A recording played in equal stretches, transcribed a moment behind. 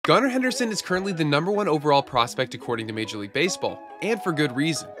Gunnar Henderson is currently the #1 overall prospect according to Major League Baseball, and for good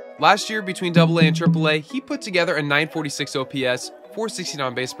reason. Last year, between AA and AAA, he put together a .946 OPS, .416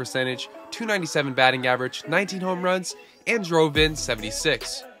 on-base percentage, .297 batting average, 19 home runs, and drove in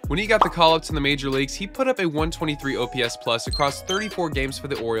 76. When he got the call-up to the major leagues, he put up a .123 OPS plus across 34 games for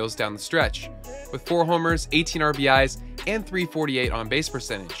the Orioles down the stretch, with 4 homers, 18 RBIs, and .348 on-base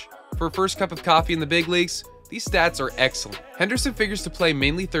percentage. For a first cup of coffee in the big leagues, these stats are excellent. Henderson figures to play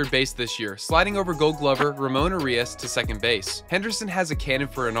mainly third base this year, sliding over Gold Glover Ramon Urias to second base. Henderson has a cannon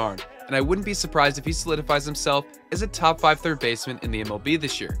for an arm, and I wouldn't be surprised if he solidifies himself as a top 5 third baseman in the MLB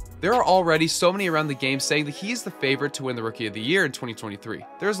this year. There are already so many around the game saying that he is the favorite to win the Rookie of the Year in 2023.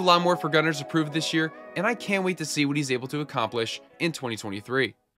 There's a lot more for Gunnar to prove this year, and I can't wait to see what he's able to accomplish in 2023.